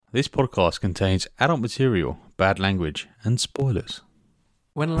This podcast contains adult material, bad language, and spoilers.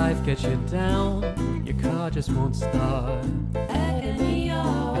 When life gets you down, your car just won't start. Agony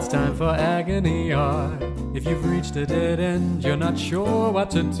Art. It's time for Agony Art. If you've reached a dead end, you're not sure what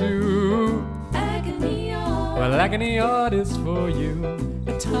to do. Agony Art. Well, Agony Art is for you.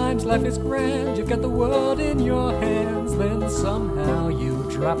 At times life is grand, you've got the world in your hands. Then somehow you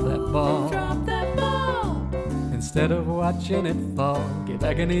drop that ball. Drop that ball. Instead of watching it fall, give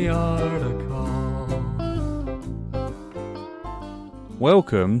Agony Art a call.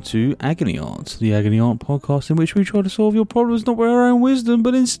 Welcome to Agony Art, the Agony Art podcast in which we try to solve your problems not by our own wisdom,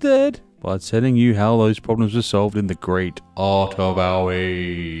 but instead by telling you how those problems are solved in the great art of our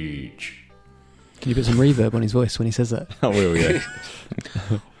age. Can you put some reverb on his voice when he says that? I will, yeah.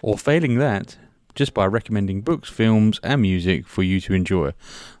 Or failing that, just by recommending books, films, and music for you to enjoy.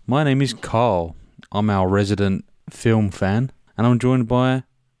 My name is Carl. I'm our resident film fan, and I'm joined by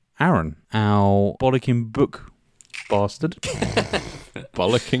Aaron, our bollocking book bastard.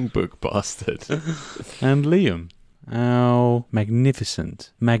 Bollocking book bastard. And Liam, our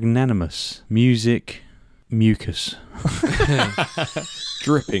magnificent, magnanimous music mucus.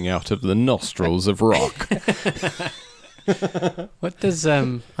 Dripping out of the nostrils of rock. What does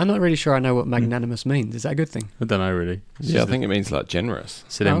I'm not really sure I know what magnanimous means. Is that a good thing? I don't know really. Yeah, I think it means like generous.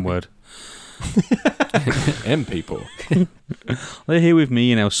 It's an M word. M people. They're here with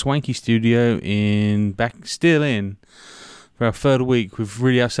me in our swanky studio still in for our third week with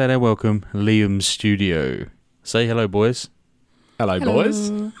really outside our welcome, Liam's studio. Say hello, boys. Hello,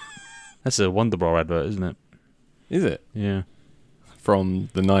 boys. That's a Wonder Bra advert, isn't it? Is it? Yeah. From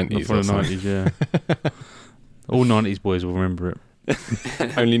the 90s. From the 90s, yeah. All 90s boys will remember it.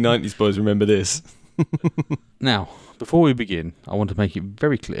 Only 90s boys remember this. Now, before we begin, I want to make it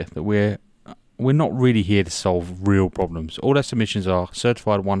very clear that we're not really here to solve real problems. All our submissions are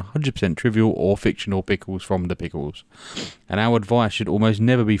certified 100% trivial or fictional pickles from the pickles. And our advice should almost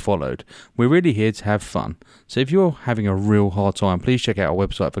never be followed. We're really here to have fun. So if you're having a real hard time, please check out our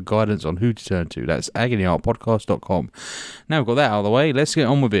website for guidance on who to turn to. That's agonyartpodcast.com. Now we've got that out of the way, let's get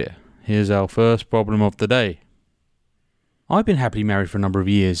on with it. Here's our first problem of the day. I've been happily married for a number of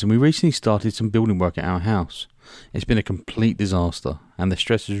years, and we recently started some building work at our house. It's been a complete disaster, and the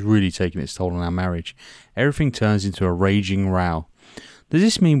stress has really taken its toll on our marriage. Everything turns into a raging row. Does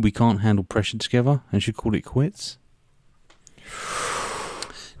this mean we can't handle pressure together and should call it quits?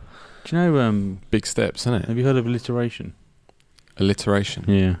 Do you know, Big steps, isn't it? have you heard of alliteration? Alliteration.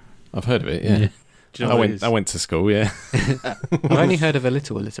 Yeah. I've heard of it, yeah. Do you know what it is? I went to school, yeah. I've only heard of a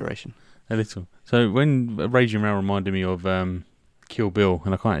little alliteration. A little. So when Raging Row reminded me of Kill Bill,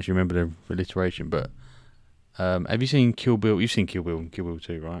 and I can't actually remember the alliteration, but have you seen Kill Bill? You've seen Kill Bill and Kill Bill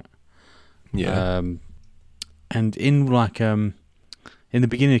 2, right? Yeah. And in in the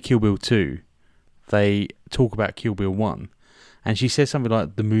beginning of Kill Bill 2, they talk about Kill Bill 1, and she says something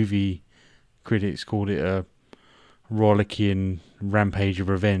like the movie critics called it a rollicking rampage of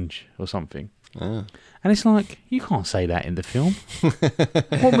revenge or something. Ah. And it's like, you can't say that in the film.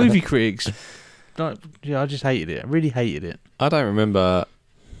 What movie critics? I just hated it. I really hated it. I don't remember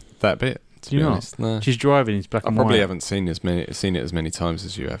that bit, to Do you be not? honest. No. She's driving, it's black I and probably white. haven't seen it as many times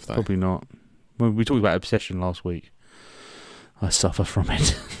as you have, though. Probably not. Well, we talked about Obsession last week. I suffer from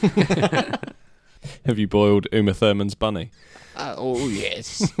it. Have you boiled Uma Thurman's bunny? Oh,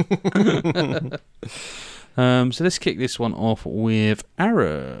 yes. So let's kick this one off with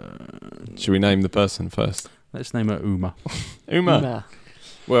Aaron. Should we name the person first? Let's name her Uma. Uma.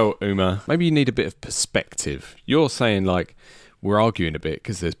 Well, Uma, maybe you need a bit of perspective. You're saying, we're arguing a bit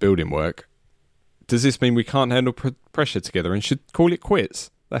because there's building work. Does this mean we can't handle pressure together and should call it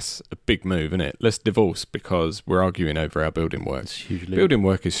quits? That's a big move, isn't it? Let's divorce because we're arguing over our building work. It's hugely. Building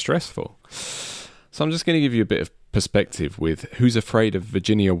work is stressful. So I'm just going to give you a bit of perspective with Who's Afraid of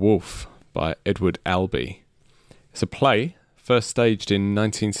Virginia Woolf by Edward Albee. It's a play, first staged in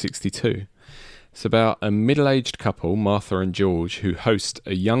 1962. It's about a middle-aged couple, Martha and George, who host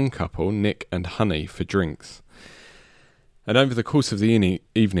a young couple, Nick and Honey, for drinks. And over the course of the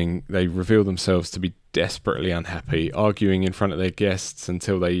evening, they reveal themselves to be desperately unhappy, arguing in front of their guests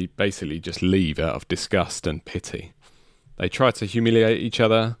until they basically just leave out of disgust and pity. They try to humiliate each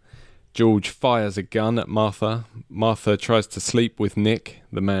other. George fires a gun at Martha. Martha tries to sleep with Nick,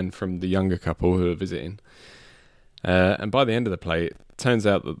 the man from the younger couple who are visiting. And by the end of the play, it turns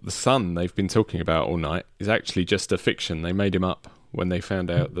out that the son they've been talking about all night is actually just a fiction. They made him up when they found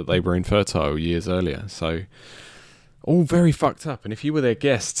out that they were infertile years earlier. So, all very fucked up. And if you were their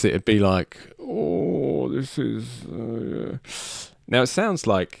guests, it'd be like, oh, this is... Now, it sounds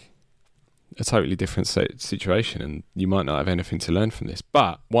like a totally different situation, and you might not have anything to learn from this.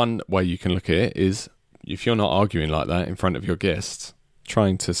 But one way you can look at it is, if you're not arguing like that in front of your guests,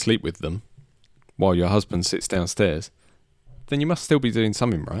 trying to sleep with them while your husband sits downstairs, then you must still be doing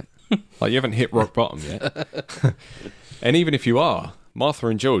something right. Like, you haven't hit rock bottom yet. And even if you are, Martha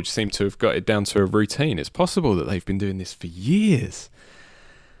and George seem to have got it down to a routine. It's possible that they've been doing this for years.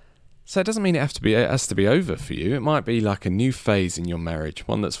 So it doesn't mean it has to be over for you. It might be like a new phase in your marriage,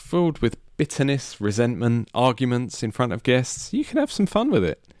 one that's filled with bitterness, resentment, arguments in front of guests. You can have some fun with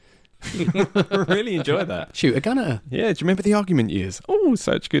it. Really enjoy that. Shoot a gun at her. Yeah, do you remember the argument years? Oh,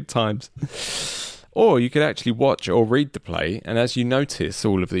 such good times. Or you could actually watch or read the play, and as you notice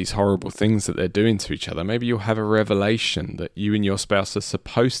all of these horrible things that they're doing to each other, maybe you'll have a revelation that you and your spouse are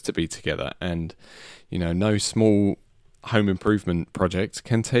supposed to be together, and, you know, no small home improvement project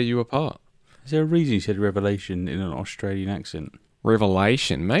can tear you apart. Is there a reason you said revelation in an Australian accent?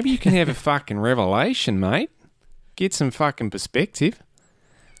 Revelation? Maybe you can have a fucking revelation, mate. Get some fucking perspective.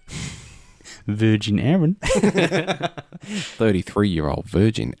 Virgin Aaron. 33-year-old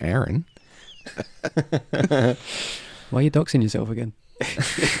Virgin Aaron. Why are you doxing yourself again?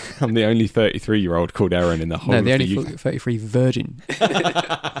 I'm the only 33-year-old called Aaron in the whole No, of the the only 33 virgin.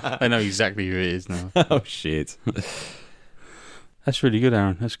 I know exactly who it is now. Oh, shit. That's really good,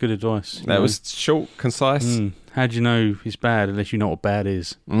 Aaron. That's good advice. That was short, concise. How do you know it's bad unless you know what bad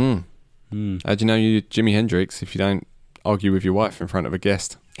is? How do you know you're Jimi Hendrix if you don't argue with your wife in front of a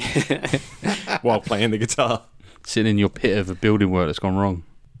guest while playing the guitar? Sitting in your pit of a building work that's gone wrong.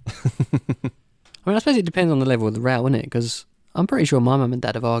 I mean, I suppose it depends on the level of the row, innit? Because I'm pretty sure my mum and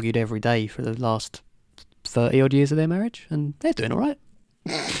dad have argued every day for the last 30-odd years of their marriage, and they're doing all right.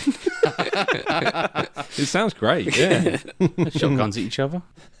 It sounds great, yeah. Shotguns at each other.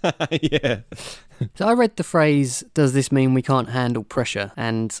 Yeah. So I read the phrase, does this mean we can't handle pressure?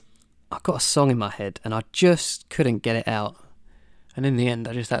 And I've got a song in my head, and I just couldn't get it out. And in the end,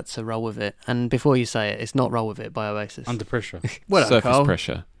 I just had to roll with it. And before you say it, it's not Roll With It by Oasis. Under pressure. Well done, Surface Carl.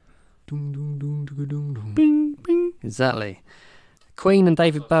 pressure. Dun, dun, dun, dun, dun, dun. Bing, bing. Exactly. Queen and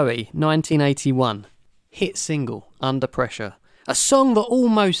David Bowie, 1981. Hit single, Under Pressure. A song that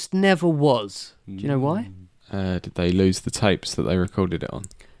almost never was. Do you know why? Did they lose the tapes that they recorded it on?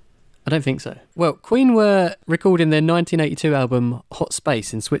 I don't think so. Well, Queen were recording their 1982 album Hot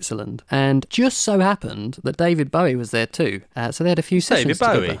Space in Switzerland, and just so happened that David Bowie was there too. So they had a few sessions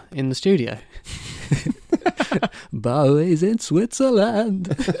David together in the studio. Bowie's in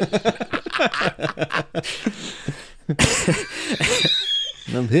Switzerland.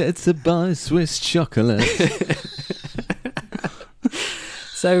 I'm here to buy Swiss chocolate.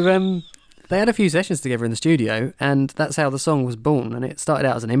 So they had a few sessions together in the studio, and that's how the song was born. And it started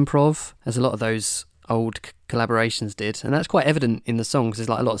out as an improv, as a lot of those old collaborations did, and that's quite evident in the song because there's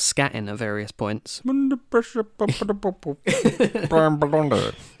like a lot of scatting at various points. Under pressure.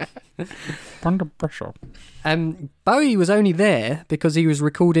 Under pressure. Bowie was only there because he was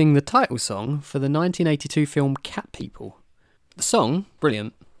recording the title song for the 1982 film Cat People. The song,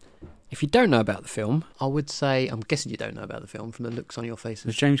 brilliant. If you don't know about the film, I would say, I'm guessing you don't know about the film from the looks on your There's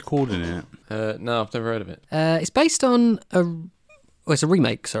faces. James Corden in it. No, I've never heard of it. It's based on it's a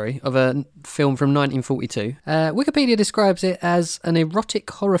remake, of a film from 1942. Wikipedia describes it as an erotic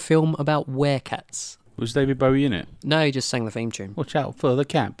horror film about werecats. Was David Bowie in it? No, he just sang the theme tune. Watch out for the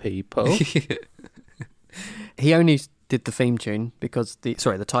cat people. He only did the theme tune because the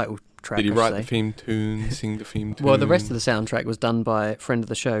title track. Did he I write should the say. theme tune, sing the theme tune? Well, the rest of the soundtrack was done by a friend of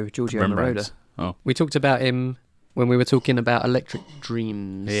the show, Giorgio Moroder. Rembrandt. Oh. We talked about him when we were talking about Electric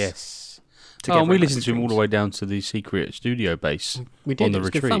Dreams. Yes. Together Oh, and we in listened Electric to him all the Dreams. way down to the secret studio base We did. on the It was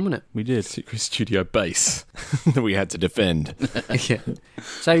retreat. good fun, wasn't We did. Secret studio base that we had to defend. it? Yeah.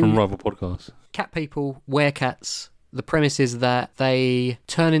 So, From rival podcasts. cat people, werecats. The premise is that they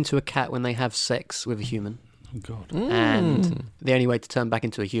turn into a cat when they have sex with a human, Oh, God. and the only way to turn back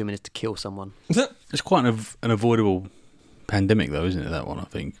into a human is to kill someone. It's quite an avoidable pandemic, though, isn't it, that one, I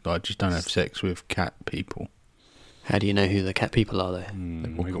think? Like, just don't have sex with cat people. How do you know who the cat people are, though?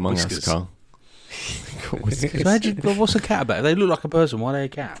 Walk among us, Carl. Imagine, well, what's a cat about? If they look like a person, why are they a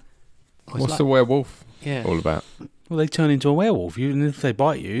cat? Oh, it's What's like- the werewolf Yeah. all about? Well, they turn into a werewolf. And if they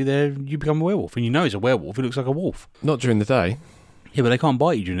bite you, you become a werewolf. And you know it's a werewolf. It looks like a wolf. Not during the day. Yeah, but they can't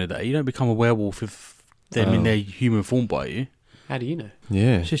bite you during the day. You don't become a werewolf if them in their human form bite you. How do you know?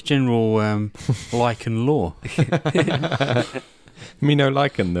 Yeah. It's just general lichen law. Me no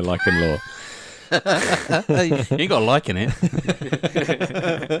lichen, the lichen law. You ain't got a like in it.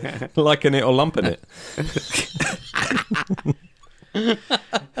 Liking it or lumping it.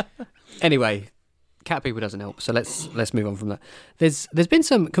 Anyway, Cat People doesn't help, so let's move on from that. There's been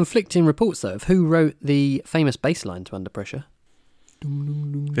some conflicting reports though of who wrote the famous bass line to Under Pressure.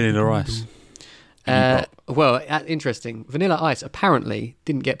 Vanilla Ice. Interesting. Vanilla Ice apparently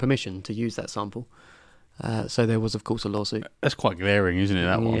didn't get permission to use that sample, so there was, of course, a lawsuit. That's quite glaring, isn't it?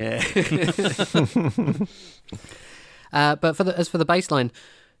 That one. Yeah. But as for the bass line,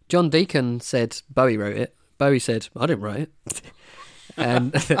 John Deacon said Bowie wrote it. Bowie said, I didn't write it.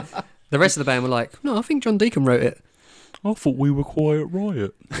 And the rest of the band were like, no, I think John Deacon wrote it. I thought we were Quiet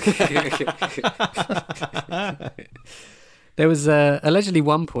Riot. There was allegedly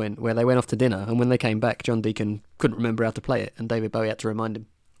one point where they went off to dinner, and when they came back, John Deacon couldn't remember how to play it, and David Bowie had to remind him.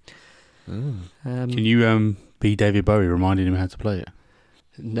 Can you be David Bowie reminding him how to play it?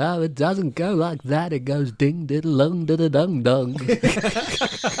 No, it doesn't go like that. It goes ding diddle lung diddle dung dung.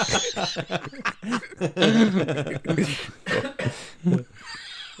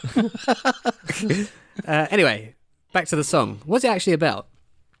 Anyway, back to the song. What's it actually about?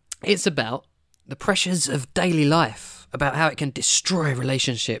 It's about the pressures of daily life, about how it can destroy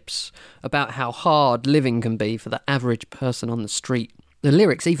relationships, about how hard living can be for the average person on the street. The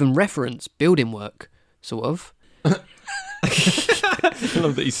lyrics even reference building work, sort of. I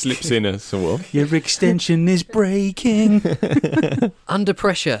love that he slips in a sort of. Your extension is breaking. Under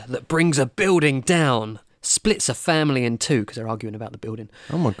pressure that brings a building down, splits a family in two, because they're arguing about the building,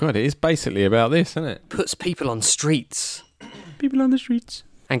 Oh my god, it is basically about this, isn't it? puts people on streets. People on the streets.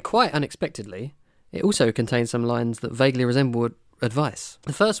 And quite unexpectedly, it also contains some lines that vaguely resemble advice.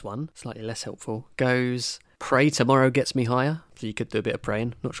 The first one, slightly less helpful, goes, pray tomorrow gets me higher. So you could do a bit of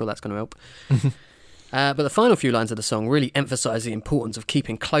praying. Not sure that's going to help. But the final few lines of the song really emphasise the importance of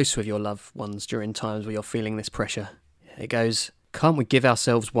keeping close with your loved ones during times where you're feeling this pressure. It goes, can't we give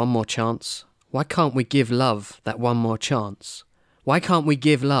ourselves one more chance? Why can't we give love that one more chance? Why can't we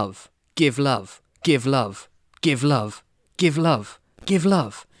give love, give love, give love, give love, give love, give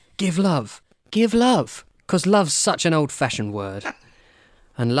love, give love, give love? 'Cause love's such an old-fashioned word.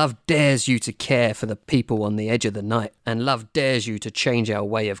 And love dares you to care for the people on the edge of the night. And love dares you to change our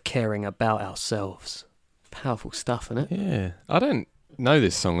way of caring about ourselves. Powerful stuff, isn't it? Yeah. I don't know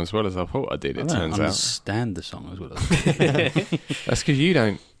this song as well as I thought I did, I it don't turns out. understand the song as well. That's because you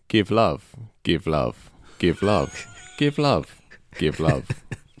don't give love, give love, give love, give love, give love,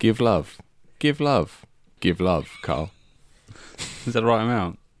 give love, give love, give love, Carl. Is that the right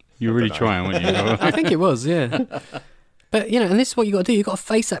amount? You're really trying, weren't you? I think it was, yeah. But, and this is what you got to do. You've got to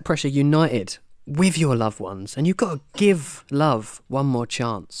face that pressure united with your loved ones. And you've got to give love one more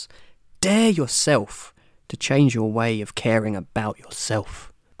chance. Dare yourself to change your way of caring about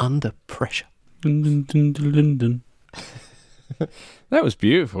yourself under pressure. Dun, dun, dun, dun, dun, dun. That was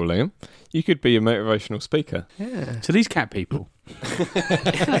beautiful, Liam. You could be a motivational speaker. Yeah. So these cat people,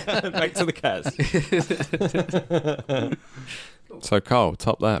 Back to the cats. So, Carl,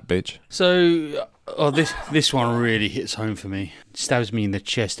 top that, bitch. So, this one really hits home for me. Stabs me in the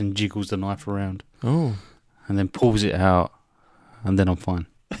chest and jiggles the knife around, Oh. and then pulls it out, and then I'm fine.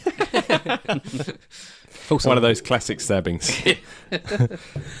 One of those classic stabbings.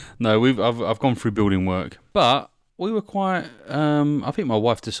 No, I've gone through building work, but we were quite. I think my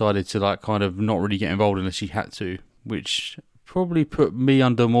wife decided to kind of not really get involved unless she had to, which probably put me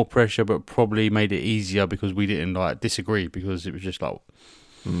under more pressure, but probably made it easier because we didn't disagree, because it was just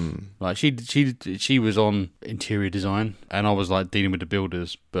like she was on interior design and I was dealing with the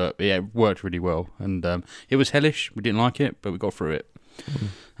builders, but yeah, it worked really well, and it was hellish. We didn't like it, but we got through it,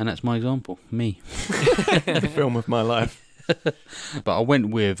 and that's my example, me. The film of my life. But I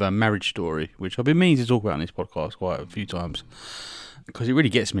went with Marriage Story, which I've been meaning to talk about in this podcast quite a few times, because it really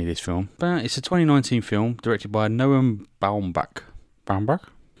gets me, this film. But it's a 2019 film directed by Noah Baumbach. Noah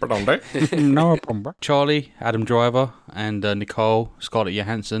Baumbach. Charlie, Adam Driver, and Nicole, Scarlett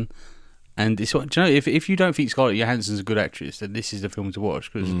Johansson. And it's, do you know, if you don't think Scarlett Johansson's a good actress, then this is the film to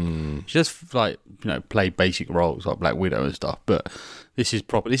watch, because she just play basic roles like Black Widow and stuff. But this is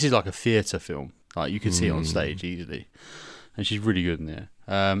proper. This is like a theatre film. Like you can see it on stage easily, and she's really good in there.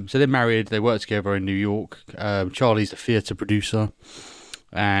 So they're married. They work together in New York. Charlie's the theatre producer,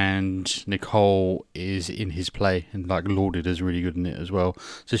 and Nicole is in his play and lauded as really good in it as well.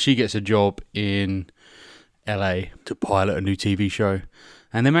 So she gets a job in LA to pilot a new TV show.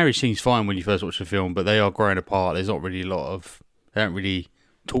 And their marriage seems fine when you first watch the film, but they are growing apart. There's not really they don't really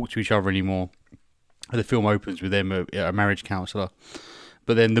talk to each other anymore. The film opens with them a marriage counsellor,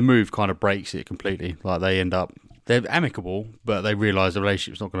 but then the move kind of breaks it completely. They're amicable, but they realise the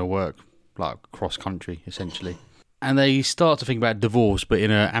relationship's not going to work, cross country essentially. And they start to think about divorce, but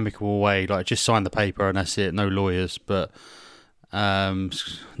in an amicable way, just sign the paper and that's it, no lawyers. But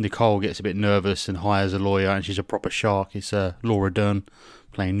Nicole gets a bit nervous and hires a lawyer, and she's a proper shark. It's Laura Dern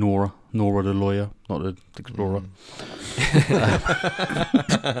playing Nora the lawyer, not the explorer.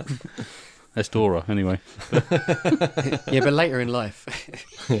 That's Dora, anyway. Yeah, but later in life.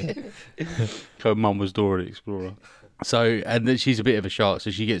 Her mum was Dora the Explorer. So, and then she's a bit of a shark, so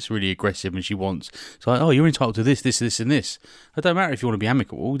she gets really aggressive and she wants, it's like, oh, you're entitled to this, and this. It don't matter if you want to be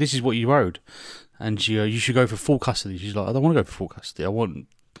amicable, this is what you owed. And she, you should go for full custody. She's like, I don't want to go for full custody. I want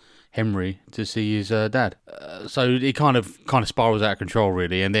Henry to see his dad. So it kind of spirals out of control,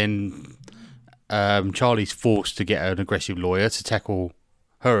 really. And then Charlie's forced to get an aggressive lawyer to tackle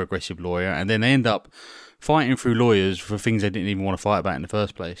her aggressive lawyer, and then they end up fighting through lawyers for things they didn't even want to fight about in the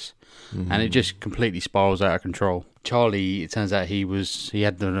first place. And it just completely spirals out of control. Charlie, it turns out he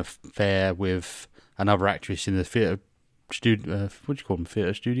had an affair with another actress in the theatre studio. What do you call them?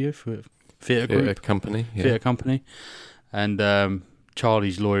 Theatre studio? Theatre group? Company. Yeah. Theatre company. And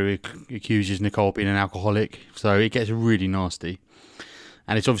Charlie's lawyer accuses Nicole of being an alcoholic, so it gets really nasty.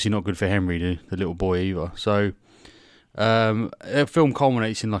 And it's obviously not good for Henry, the little boy, either. So the film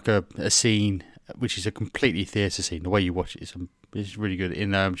culminates in like a scene which is a completely theatre scene. The way you watch it is really good.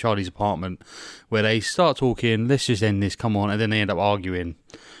 In Charlie's apartment, where they start talking, let's just end this, come on, and then they end up arguing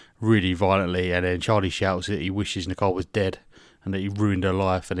really violently, and then Charlie shouts that he wishes Nicole was dead and that he ruined her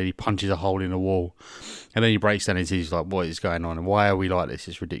life, and then he punches a hole in the wall, and then he breaks down and he's like, what is going on and why are we like this?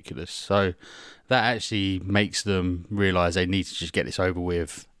 It's ridiculous. So that actually makes them realise they need to just get this over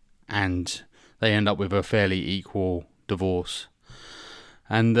with, and they end up with a fairly equal divorce.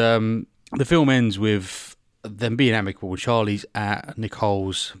 And the film ends with them being amicable. Charlie's at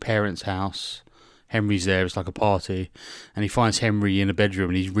Nicole's parents' house. Henry's there. It's like a party. And he finds Henry in a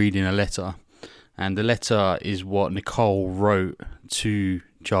bedroom and he's reading a letter. And the letter is what Nicole wrote to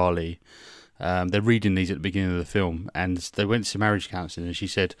Charlie. They're reading these at the beginning of the film. And they went to marriage counselling and she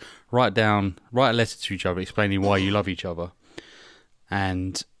said, write a letter to each other explaining why you love each other.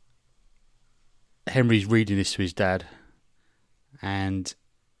 And Henry's reading this to his dad. And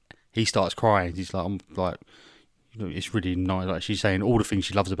he starts crying. He's like, it's really nice. Like, she's saying all the things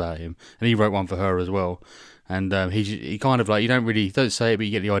she loves about him, and he wrote one for her as well. And he kind of like, don't say it, but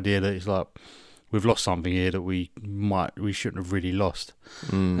you get the idea that it's like we've lost something here that we shouldn't have really lost.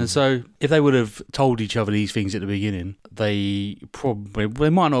 And so if they would have told each other these things at the beginning, they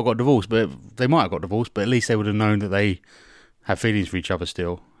might not have got divorced, but at least they would have known that they have feelings for each other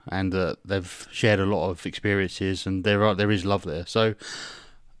still, and that they've shared a lot of experiences, and there is love there. So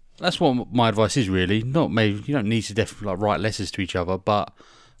that's what my advice is, really. You don't need to definitely write letters to each other, but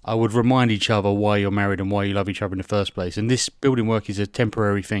I would remind each other why you're married and why you love each other in the first place. And this building work is a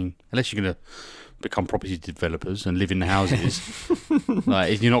temporary thing, unless you're going to become property developers and live in the houses.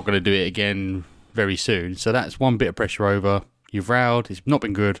 You're not going to do it again very soon. So that's one bit of pressure over. You've vowed, it's not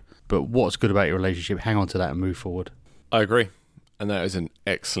been good, but what's good about your relationship? Hang on to that and move forward. I agree. And that is an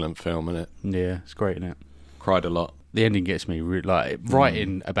excellent film, isn't it? Yeah, it's great, isn't it? Cried a lot. The ending gets me,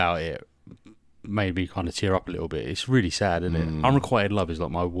 writing about it made me kind of tear up a little bit. It's really sad, isn't it? Unrequited love is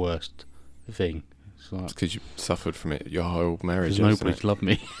like my worst thing. It's because you suffered from it your whole marriage. There's nobody to love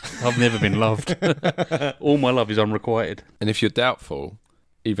me. I've never been loved. All my love is unrequited. And if you're doubtful,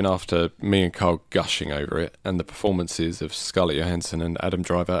 even after me and Carl gushing over it, and the performances of Scarlett Johansson and Adam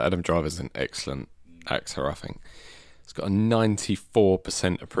Driver's an excellent actor, I think. It's got a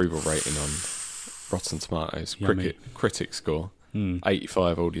 94% approval rating on Rotten Tomatoes. Critic score.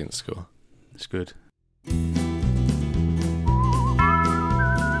 85 audience score. It's good.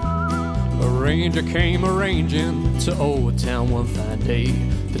 A ranger came a-ranging to Old Town one fine day.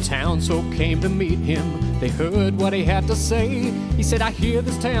 The townsfolk came to meet him. They heard what he had to say. He said, I hear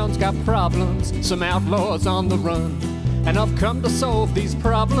this town's got problems, some outlaws on the run, and I've come to solve these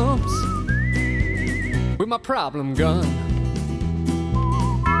problems with my problem gun.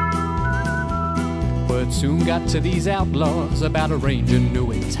 Word soon got to these outlaws about a ranger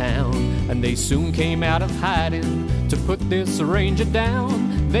new in town, and they soon came out of hiding to put this ranger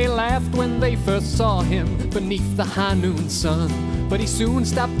down. They laughed when they first saw him beneath the high noon sun, but he soon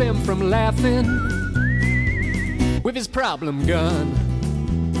stopped them from laughing with his problem gun.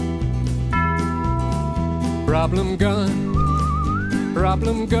 Problem gun,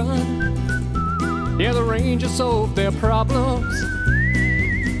 problem gun. Yeah, the ranger solved their problems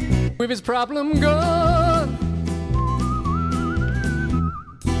with his problem gun.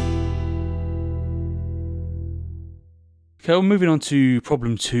 Okay, well, moving on to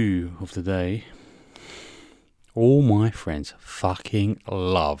problem 2 of the day. All my friends fucking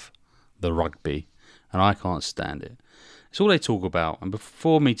love the rugby, and I can't stand it. It's all they talk about, and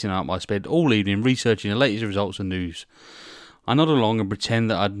before meeting up, I spent all evening researching the latest results and news. I nod along and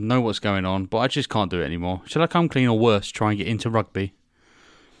pretend that I know what's going on, but I just can't do it anymore. Shall I come clean or worse, try and get into rugby?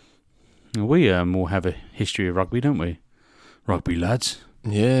 We all have a history of rugby, don't we? Rugby lads.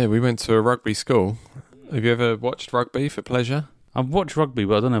 Yeah, we went to a rugby school. Have you ever watched rugby for pleasure? I've watched rugby,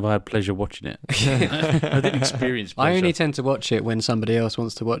 but I don't know if I had pleasure watching it. I didn't experience pleasure. I only tend to watch it when somebody else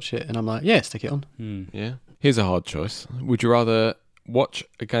wants to watch it, and I'm like, yeah, stick it on. Yeah. Here's a hard choice. Would you rather watch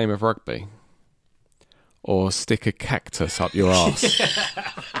a game of rugby or stick a cactus up your arse?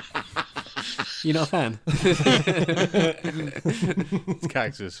 You're not a fan? It's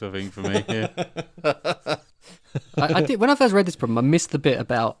cactus, I think, for me. Yeah. I did when I first read this problem. I missed the bit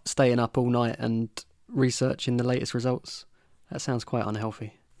about staying up all night and researching the latest results. That sounds quite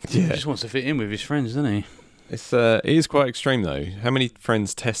unhealthy. He just wants to fit in with his friends, doesn't he? It is quite extreme though. How many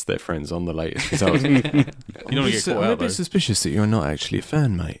friends test their friends on the latest results? You don't want to get caught I'm a out, though. bit suspicious that you're not actually a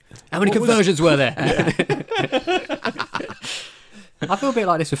fan, mate. How many conversions were there? I feel a bit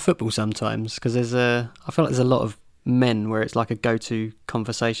like this with football sometimes because I feel like there's a lot of men where it's like a go-to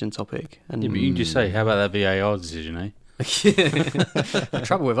conversation topic. And Yeah, but you can just say, how about that VAR decision, eh? the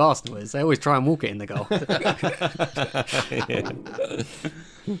trouble with Arsenal is they always try and walk it in the goal.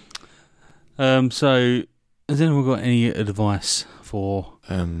 So, has anyone got any advice for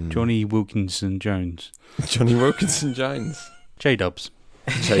Johnny Wilkinson Jones? Johnny Wilkinson Jones. J-Dubs.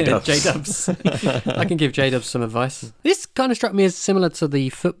 J-Dubs. J-Dubs. I can give J-Dubs some advice. This kind of struck me as similar to the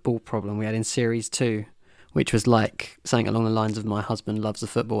football problem we had in Series 2, which was like something along the lines of my husband loves the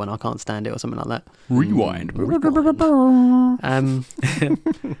football and I can't stand it or something like that. Rewind.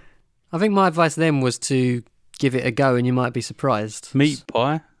 I think my advice then was to give it a go and you might be surprised. Meat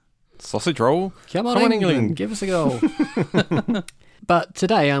pie. Sausage roll. Come on, England, give us a go. But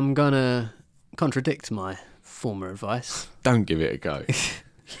today I'm going to contradict my former advice. Don't give it a go.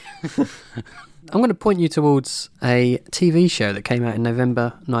 I'm going to point you towards a TV show that came out in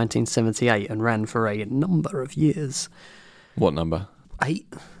November 1978 and ran for a number of years. What number?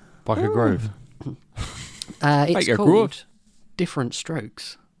 8. Biker Grove. It's Baker called Grove. Different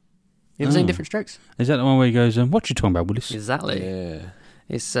Strokes. You ever seen Different Strokes? Is that the one where he goes, what you talking about, Willis? Exactly. Yeah.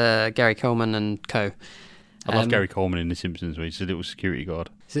 It's Gary Coleman and co. I love Gary Coleman in The Simpsons where he's a little security guard.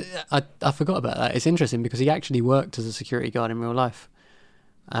 I forgot about that. It's interesting because he actually worked as a security guard in real life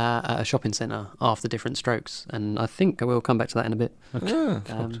at a shopping centre after Different Strokes, and I think I will come back to that in a bit.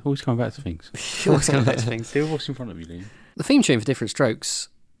 Always coming back to things. Always come back to things. See what's in front of you, Liam. The theme tune for Different Strokes,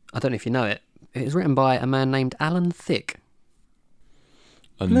 I don't know if you know it, it was written by a man named Alan Thicke.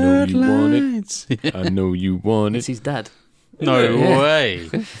 I know you want it. I know you want It's it. his dad. No Yeah. way.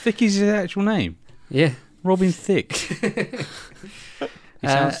 Thick is his actual name. Yeah. Robin Thicke. He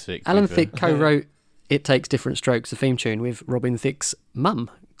sounds thick. to Alan be fair. Thicke co-wrote It Takes Different Strokes, the theme tune, with Robin Thicke's mum,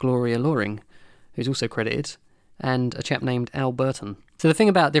 Gloria Loring, who's also credited, and a chap named Al Burton. So the thing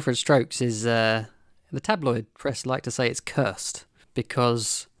about Different Strokes is the tabloid press like to say it's cursed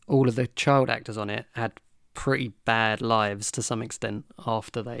because all of the child actors on it had pretty bad lives to some extent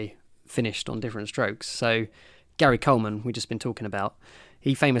after they finished on Different Strokes. So Gary Coleman, we've just been talking about,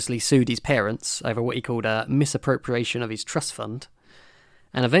 he famously sued his parents over what he called a misappropriation of his trust fund,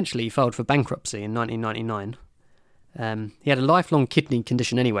 and eventually he filed for bankruptcy in 1999. He had a lifelong kidney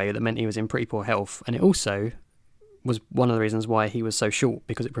condition anyway that meant he was in pretty poor health, and it also was one of the reasons why he was so short,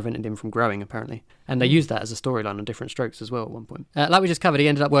 because it prevented him from growing, apparently. And they used that as a storyline on Different Strokes as well at one point. Like we just covered, he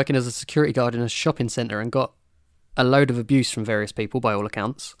ended up working as a security guard in a shopping centre and got a load of abuse from various people, by all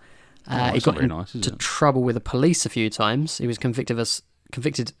accounts. He that's got not very nice, is into it? trouble with the police a few times. He was convicted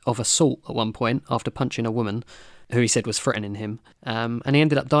of assault at one point after punching a woman who he said was threatening him. And he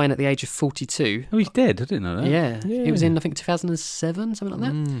ended up dying at the age of 42. Oh, he's dead. I didn't know that. Yeah. He was in, I think, 2007, something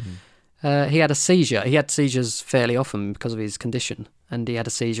like that. He had a seizure. He had seizures fairly often because of his condition. And he had a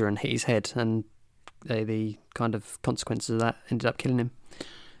seizure and hit his head. And the kind of consequences of that ended up killing him.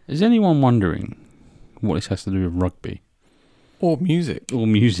 Is anyone wondering what this has to do with rugby? Or music. Or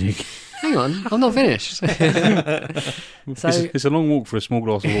music? Hang on, I'm not finished. It's a long walk for a small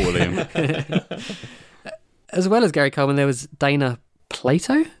glass of water, Liam. As well as Gary Coleman, there was Dana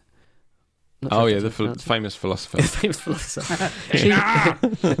Plato. Not sure Oh, if yeah, that's the how it's famous philosopher. pronounced. Famous philosopher.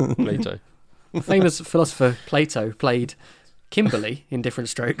 Plato. Famous philosopher Plato played Kimberly in Different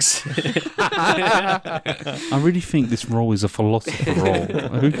Strokes. I really think this role is a philosopher role.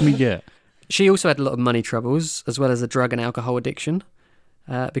 Who can we get? She also had a lot of money troubles, as well as a drug and alcohol addiction.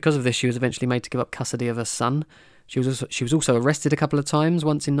 Because of this, she was eventually made to give up custody of her son. She was also arrested a couple of times,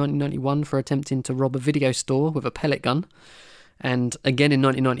 once in 1991 for attempting to rob a video store with a pellet gun, and again in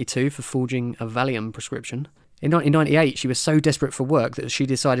 1992 for forging a Valium prescription. In 1998, she was so desperate for work that she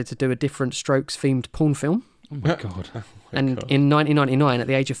decided to do a Different Strokes themed porn film. Oh my God. And in 1999, at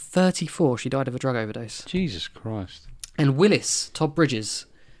the age of 34, she died of a drug overdose. Jesus Christ. And Willis, Todd Bridges,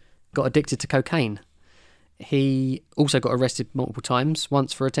 got addicted to cocaine. He also got arrested multiple times,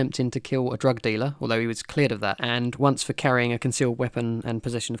 once for attempting to kill a drug dealer, although he was cleared of that, and once for carrying a concealed weapon and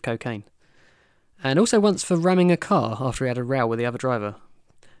possession of cocaine. And also once for ramming a car after he had a row with the other driver.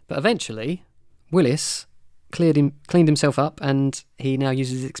 But eventually, Willis cleaned himself up, and he now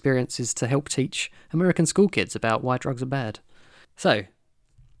uses his experiences to help teach American school kids about why drugs are bad. So,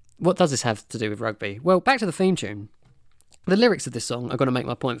 what does this have to do with rugby? Well, back to the theme tune. The lyrics of this song are going to make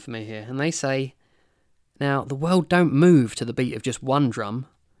my point for me here, and they say, "Now, the world don't move to the beat of just one drum.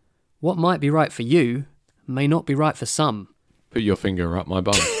 What might be right for you may not be right for some." Put your finger up my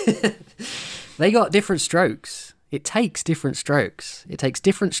bum. They got different strokes. It takes different strokes. It takes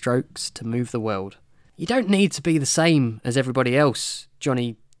different strokes to move the world. You don't need to be the same as everybody else,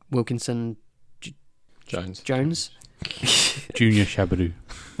 Johnny Wilkinson Jones. Junior Shabadoo.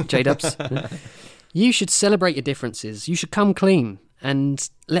 J-Dubs. You should celebrate your differences. You should come clean and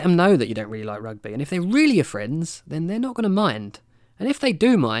let them know that you don't really like rugby. And if they're really your friends, then they're not going to mind. And if they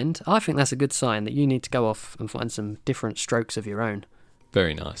do mind, I think that's a good sign that you need to go off and find some different strokes of your own.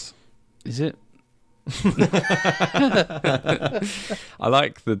 Very nice. Is it? I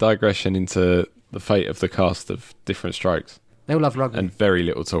like the digression into the fate of the cast of Different Strokes. They'll love rugby. And very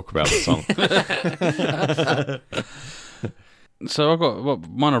little talk about the song. So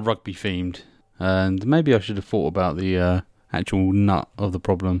mine are rugby themed, and maybe I should have thought about the actual nut of the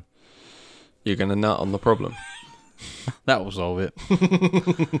problem. You're going to nut on the problem. That will solve it.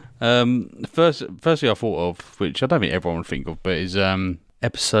 Firstly, I thought of, which I don't think everyone would think of, but is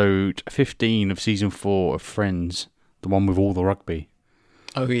episode 15 of season 4 of Friends, the one with all the rugby.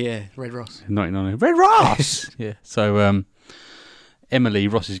 Oh yeah, Red Ross. 1990. Red Ross. Yeah. So Emily,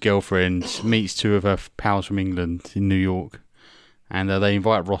 Ross's girlfriend, meets two of her pals from England in New York, and they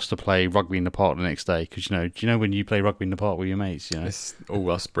invite Ross to play rugby in the park the next day. Because do you know when you play rugby in the park with your mates? You know, It's all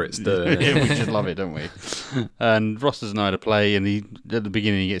us Brits do. Isn't it? Yeah, we just love it, don't we? And Ross doesn't know how to play, and at the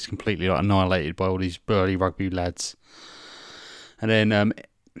beginning he gets completely annihilated by all these burly rugby lads. And then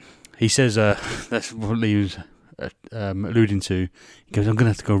he says, that's what Lee was alluding to. He goes, "I'm going to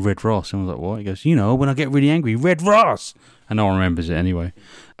have to go Red Ross." And I was like, "What?" He goes, when I get really angry, Red Ross. And no one remembers it anyway.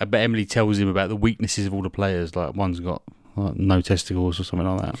 But Emily tells him about the weaknesses of all the players. Like one's got no testicles or something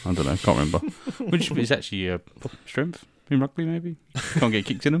like that. I don't know, can't remember. Which is actually a strength in rugby, maybe. Can't get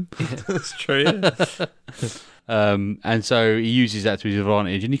kicked in them. That's true, yeah. And so he uses that to his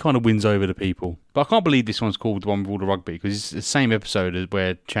advantage, and he kind of wins over the people. But I can't believe this one's called the one with all the rugby, because it's the same episode as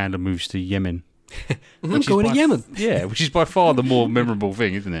where Chandler moves to Yemen. I'm going to Yemen. Yeah, which is by far the more memorable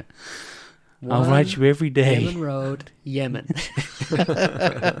thing, isn't it? I'll write you every day. Yemen Road, Yemen.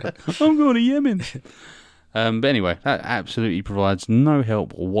 I'm going to Yemen. But anyway, that absolutely provides no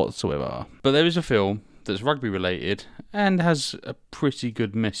help whatsoever. But there is a film that's rugby related and has a pretty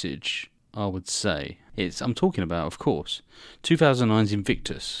good message, I would say. I'm talking about, of course, 2009's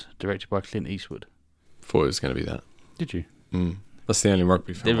Invictus, directed by Clint Eastwood. Thought it was going to be that. Did you? That's the only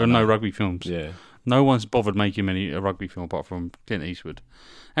rugby film. There are no rugby films. Yeah. No one's bothered making a rugby film apart from Clint Eastwood.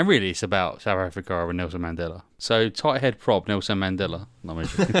 And really, it's about South Africa and Nelson Mandela. So, tight head prop, Nelson Mandela. No,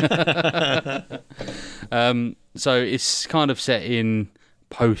 so, it's kind of set in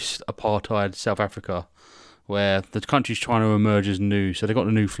post-apartheid South Africa, where the country's trying to emerge as new. So, they've got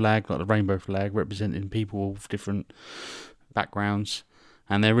the new flag, like the rainbow flag, representing people of different backgrounds.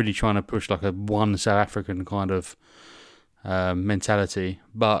 And they're really trying to push like a one South African kind of mentality.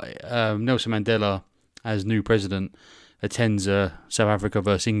 But Nelson Mandela, as new president, attends a South Africa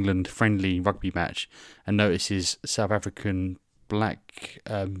versus England friendly rugby match and notices South African black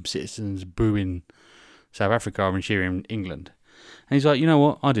citizens booing South Africa and cheering England. And he's like, you know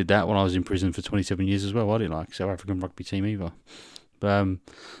what? I did that when I was in prison for 27 years as well. I didn't like South African rugby team either.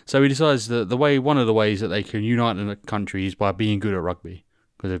 So he decides that one of the ways that they can unite in a country is by being good at rugby,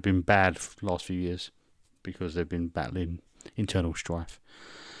 because they've been bad for the last few years because they've been battling internal strife.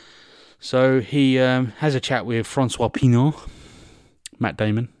 So he has a chat with Francois Pienaar, Matt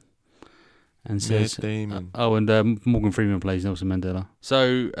Damon, and says, and Morgan Freeman plays Nelson Mandela.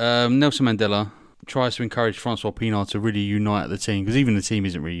 So Nelson Mandela tries to encourage Francois Pienaar to really unite the team, because even the team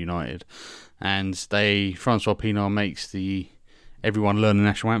isn't really united. And Francois Pienaar makes everyone learn the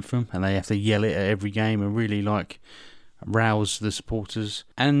national anthem, and they have to yell it at every game and really rouse the supporters.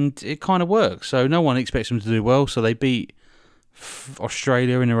 And it kind of works. So no one expects them to do well. So they beat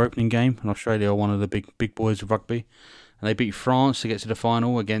Australia in their opening game, and Australia are one of the big boys of rugby, and they beat France to get to the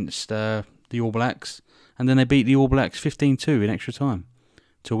final against the All Blacks, and then they beat the All Blacks 15-2 in extra time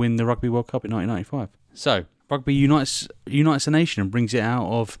to win the Rugby World Cup in 1995. So Rugby unites a nation and brings it out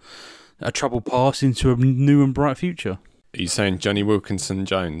of a troubled past into a new and bright future. Are you saying Johnny Wilkinson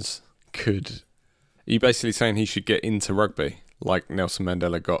Jones could... Are you basically saying he should get into rugby, like Nelson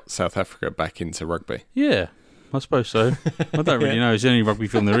Mandela got South Africa back into rugby? Yeah, I suppose so. I don't really know. It's the only rugby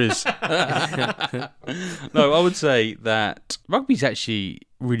film there is. No, I would say that rugby's actually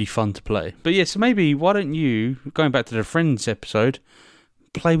really fun to play. But yeah, so maybe why don't you, going back to the Friends episode,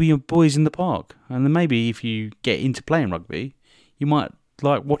 play with your boys in the park? And then maybe if you get into playing rugby, you might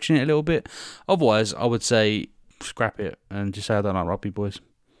like watching it a little bit. Otherwise, I would say scrap it and just say I don't like rugby, boys,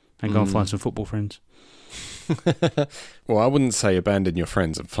 and go and find some football friends. Well, I wouldn't say abandon your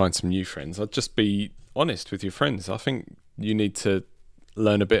friends and find some new friends. I'd just be honest with your friends. I think you need to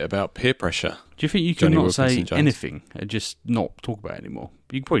learn a bit about peer pressure. Do you think you Johnny can not Wilkinson say Jones. anything and just not talk about it anymore?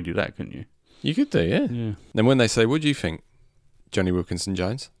 You could probably do that, couldn't you? You could do, yeah. Yeah. Then when they say, what do you think, Johnny Wilkinson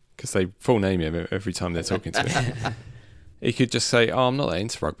Jones? Because they full name him every time they're talking to him. He could just say, I'm not that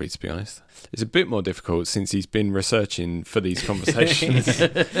into rugby, to be honest. It's a bit more difficult since he's been researching for these conversations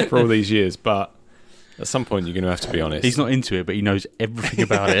for all these years, but at some point you're going to have to be honest. He's not into it, but he knows everything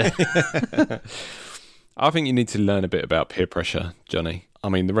about it. I think you need to learn a bit about peer pressure, Johnny. I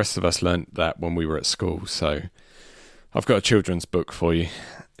mean, the rest of us learnt that when we were at school, so I've got a children's book for you.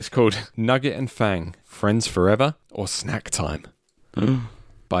 It's called Nugget and Fang, Friends Forever or Snack Time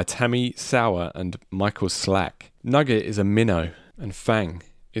by Tammy Sauer and Michael Slack. Nugget is a minnow and Fang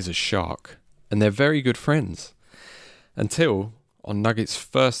is a shark, and they're very good friends. Until, on Nugget's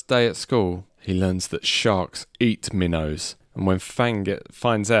first day at school, he learns that sharks eat minnows. And when Fang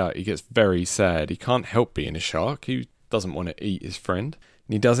finds out, he gets very sad. He can't help being a shark. He doesn't want to eat his friend.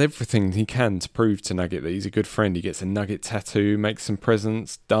 And he does everything he can to prove to Nugget that he's a good friend. He gets a Nugget tattoo, makes some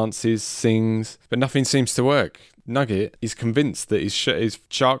presents, dances, sings. But nothing seems to work. Nugget is convinced that his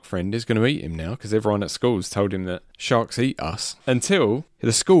shark friend is going to eat him now because everyone at school's told him that sharks eat us. Until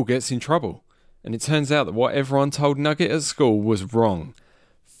the school gets in trouble. And it turns out that what everyone told Nugget at school was wrong.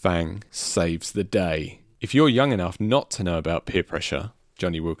 Fang saves the day. If you're young enough not to know about peer pressure,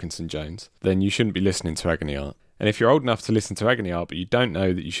 Johnny Wilkinson Jones, then you shouldn't be listening to Agony Art. And if you're old enough to listen to Agony Art but you don't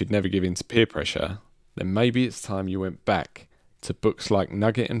know that you should never give in to peer pressure, then maybe it's time you went back to books like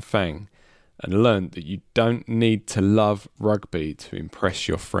Nugget and Fang and learned that you don't need to love rugby to impress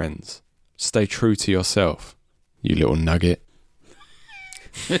your friends. Stay true to yourself, you little nugget.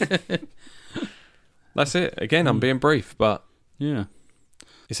 That's it. Again, I'm being brief, but Yeah.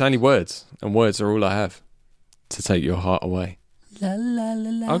 it's only words, and words are all I have to take your heart away.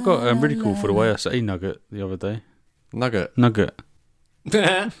 I got really cool for the way I say nugget the other day. Nugget. Nugget.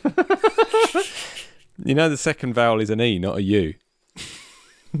 You know the second vowel is an E, not a U.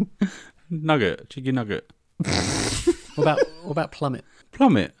 Nugget. Chicken nugget. What about plummet?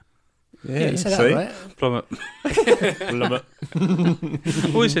 Plummet. Yeah, you said see? that right. Plummet. Plummet.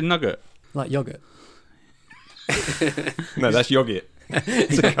 Always said nugget. Like yogurt. No, that's yogurt.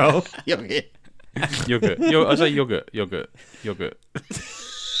 It's a cow. Yogurt. I say yogurt. Yogurt.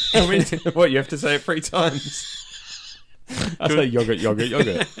 I mean, what, you have to say it 3 times? I say yogurt.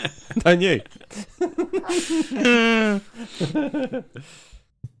 Don't you?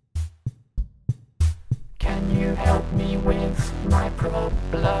 Can you help me with my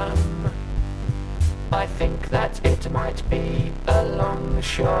problem? I think that it might be a long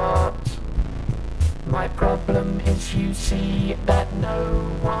shot. My problem is, you see, that no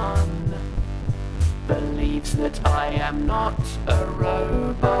one believes that I am not a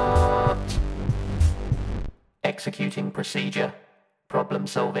robot. Executing procedure. Problem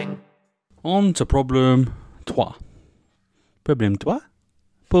solving. On to problem 3. Problem 3?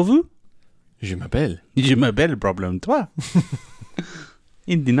 Pour vous? Je m'appelle. Je m'appelle problem 3.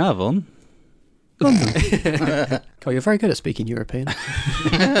 In the Navon. London. Oh, you're very good at speaking European.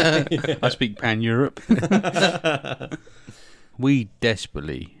 I speak pan-Europe. We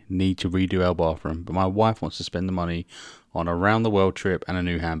desperately need to redo our bathroom, but my wife wants to spend the money on a round-the-world trip and a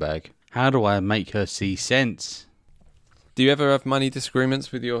new handbag. How do I make her see sense? Do you ever have money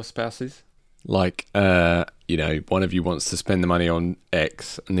disagreements with your spouses? Like, one of you wants to spend the money on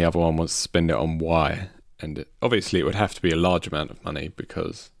X and the other one wants to spend it on Y. And obviously it would have to be a large amount of money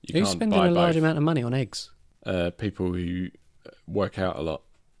because you Who's can't spending buy a large both. amount of money on eggs? People who work out a lot.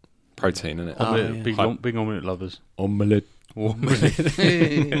 Protein, innit? Oh, Omelette, yeah. big omelette lovers. Omelette.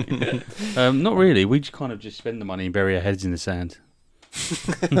 Not really. We just kind of just spend the money and bury our heads in the sand.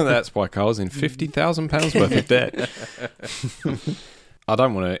 That's why Carl's in £50,000 worth of debt. I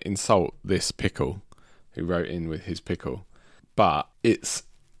don't want to insult this pickle who wrote in with his pickle, but it's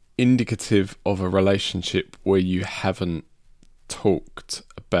indicative of a relationship where you haven't talked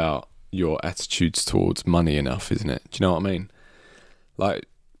about your attitudes towards money enough, isn't it? Do you know what I mean? Like,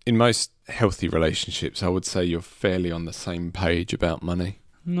 in most healthy relationships, I would say you're fairly on the same page about money.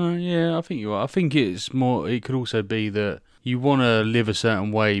 No, yeah, I think you are. I think it's more. It could also be that you want to live a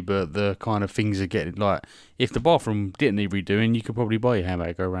certain way, but the kind of things are getting like. If the bathroom didn't need redoing, you could probably buy your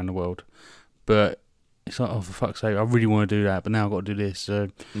handbag, go around the world. But it's like, oh, for fuck's sake, I really want to do that, but now I've got to do this. So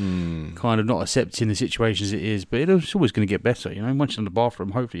kind of not accepting the situation as it is. But it's always going to get better, you know. Once you're in the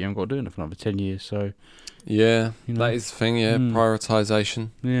bathroom, hopefully you haven't got to do it for another 10 years. So Yeah, You know. that is the thing, yeah, prioritisation.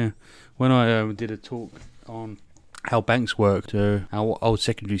 yeah, when I did a talk on how banks work to our old